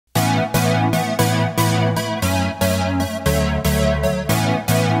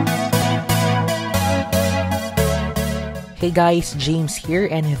Hey guys, James here,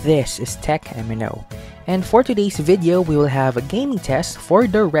 and this is Tech M.N.O. And for today's video, we will have a gaming test for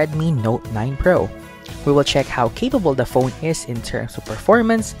the Redmi Note 9 Pro. We will check how capable the phone is in terms of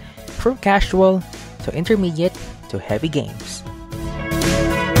performance, from casual to intermediate to heavy games.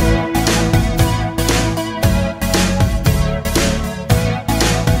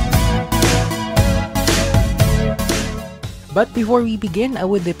 But before we begin, I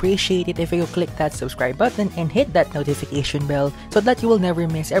would appreciate it if you click that subscribe button and hit that notification bell so that you will never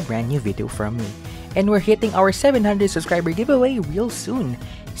miss a brand new video from me. And we're hitting our 700 subscriber giveaway real soon.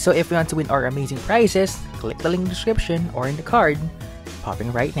 So if you want to win our amazing prizes, click the link in the description or in the card,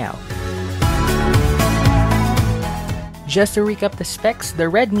 popping right now. Just to recap the specs, the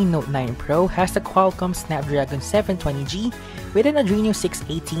Redmi Note 9 Pro has the Qualcomm Snapdragon 720G with an Adreno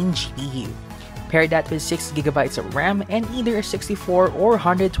 618 GPU. Pair that with 6GB of RAM and either a 64 or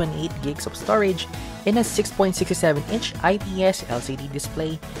 128GB of storage in a 6.67-inch IPS LCD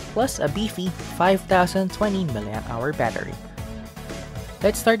display plus a beefy 5020 mAh battery.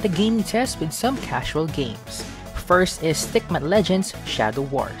 Let's start the gaming test with some casual games. First is Stickman Legends Shadow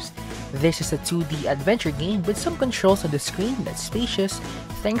Wars. This is a 2D adventure game with some controls on the screen that's spacious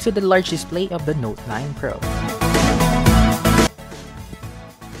thanks to the large display of the Note 9 Pro.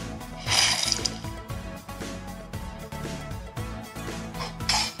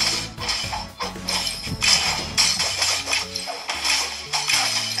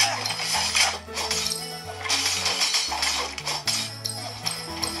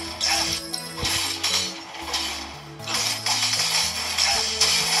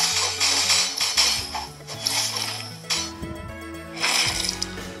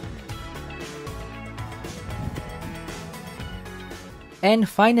 And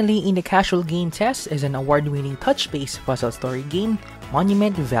finally, in the casual game test is an award-winning touch-based puzzle story game,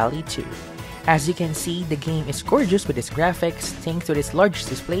 Monument Valley 2. As you can see, the game is gorgeous with its graphics thanks to its large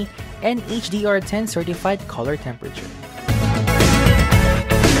display and HDR10 certified color temperature.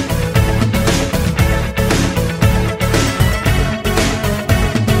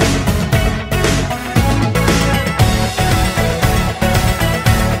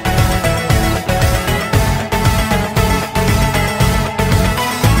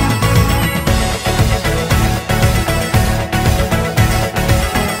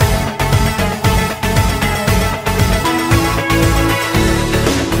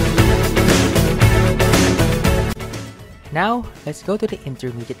 Now, let's go to the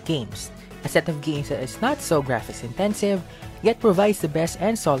intermediate games, a set of games that is not so graphics intensive, yet provides the best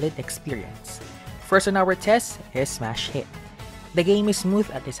and solid experience. First on our test is Smash Hit. The game is smooth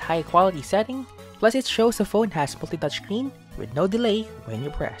at its high quality setting, plus it shows the phone has multi-touch screen with no delay when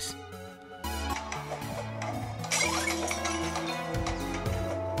you press.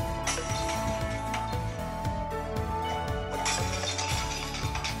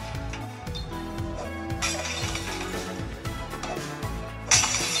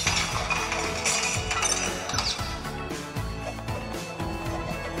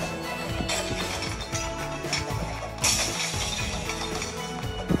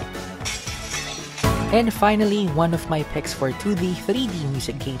 And finally, one of my picks for 2D 3D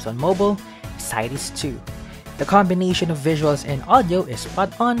music games on mobile, Baseus 2. The combination of visuals and audio is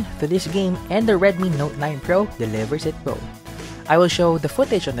spot on for this game, and the Redmi Note 9 Pro delivers it both. I will show the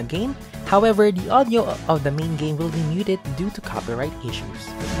footage on the game, however the audio of the main game will be muted due to copyright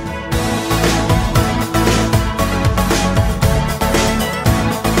issues.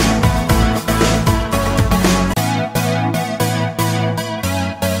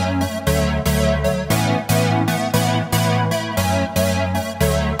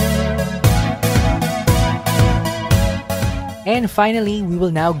 And finally, we will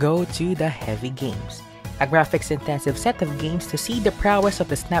now go to the heavy games, a graphics-intensive set of games to see the prowess of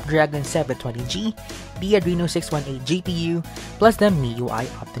the Snapdragon 720G, the Adreno 618 GPU, plus the MIUI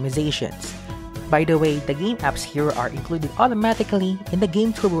optimizations. By the way, the game apps here are included automatically in the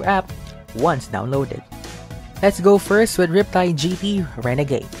Game Turbo app once downloaded. Let's go first with Riptide GP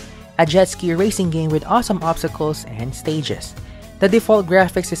Renegade, a jet ski racing game with awesome obstacles and stages. The default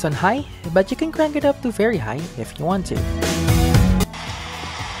graphics is on high, but you can crank it up to very high if you want to.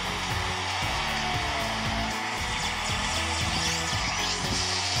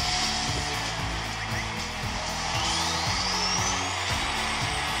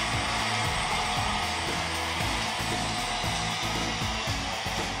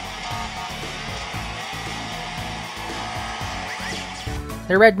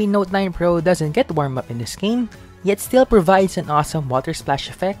 The Redmi Note 9 Pro doesn't get warm up in this game, yet still provides an awesome water splash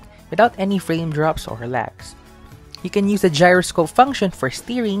effect without any frame drops or lags. You can use the gyroscope function for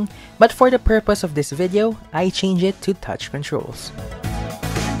steering, but for the purpose of this video, I change it to touch controls.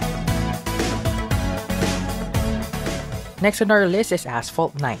 Next on our list is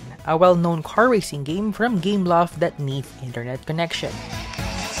Asphalt 9, a well-known car racing game from Gameloft that needs internet connection.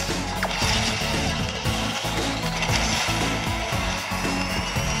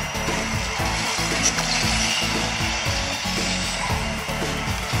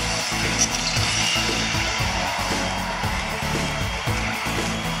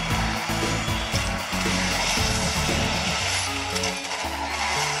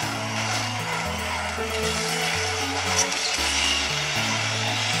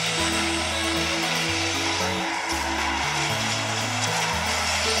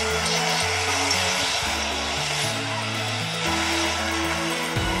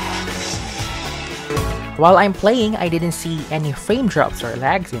 While I'm playing, I didn't see any frame drops or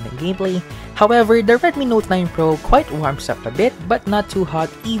lags in the gameplay. However, the Redmi Note 9 Pro quite warms up a bit but not too hot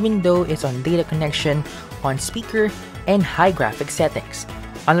even though it's on data connection, on speaker, and high graphics settings.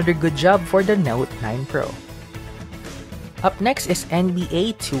 Another good job for the Note 9 Pro. Up next is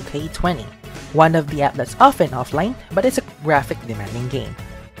NBA 2K20, one of the apps that's often offline but it's a graphic demanding game.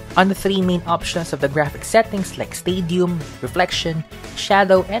 On the three main options of the graphic settings like Stadium, Reflection,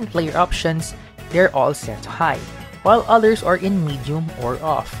 Shadow, and Player options, they're all set to high, while others are in medium or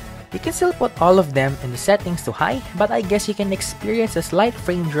off. You can still put all of them in the settings to high, but I guess you can experience a slight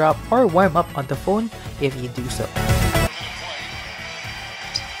frame drop or warm up on the phone if you do so.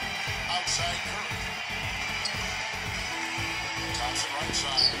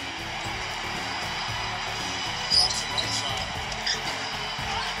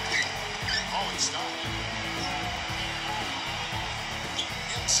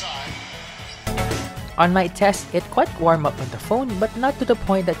 On my test, it quite warm up on the phone but not to the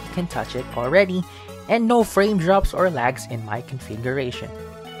point that you can touch it already, and no frame drops or lags in my configuration.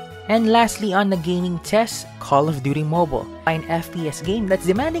 And lastly on the gaming test, Call of Duty Mobile, an FPS game that's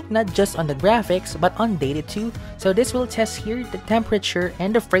demanding not just on the graphics but on data too, so this will test here the temperature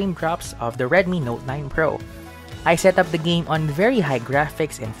and the frame drops of the Redmi Note 9 Pro. I set up the game on very high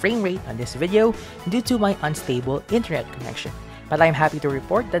graphics and frame rate on this video due to my unstable internet connection. But I'm happy to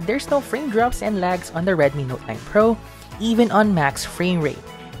report that there's no frame drops and lags on the Redmi Note 9 Pro, even on max frame rate.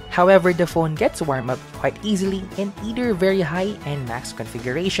 However, the phone gets warm up quite easily in either very high and max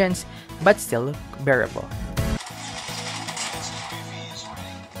configurations, but still bearable.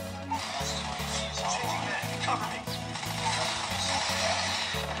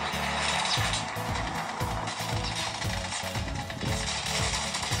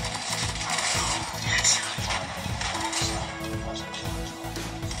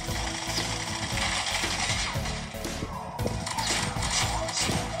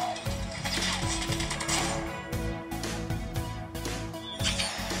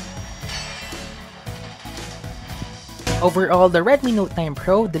 Overall, the Redmi Note 9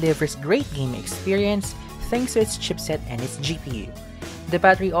 Pro delivers great gaming experience thanks to its chipset and its GPU. The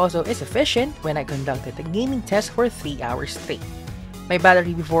battery also is efficient when I conducted the gaming test for 3 hours straight. My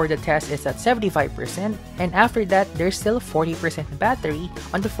battery before the test is at 75% and after that there's still 40% battery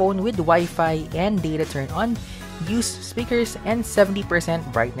on the phone with Wi-Fi and data turned on, use speakers, and 70%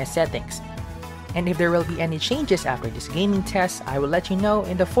 brightness settings. And if there will be any changes after this gaming test, I will let you know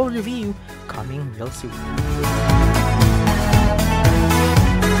in the full review coming real soon.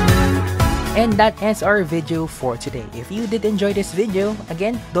 And that ends our video for today. If you did enjoy this video,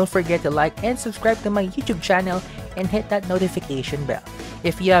 again, don't forget to like and subscribe to my YouTube channel and hit that notification bell.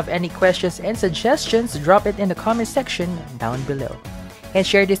 If you have any questions and suggestions, drop it in the comment section down below. And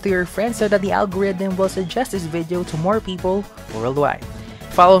share this to your friends so that the algorithm will suggest this video to more people worldwide.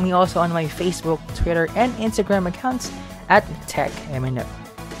 Follow me also on my Facebook, Twitter, and Instagram accounts at M.N.O.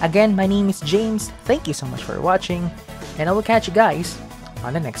 Again, my name is James. Thank you so much for watching, and I will catch you guys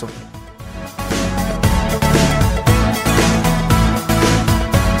on the next one.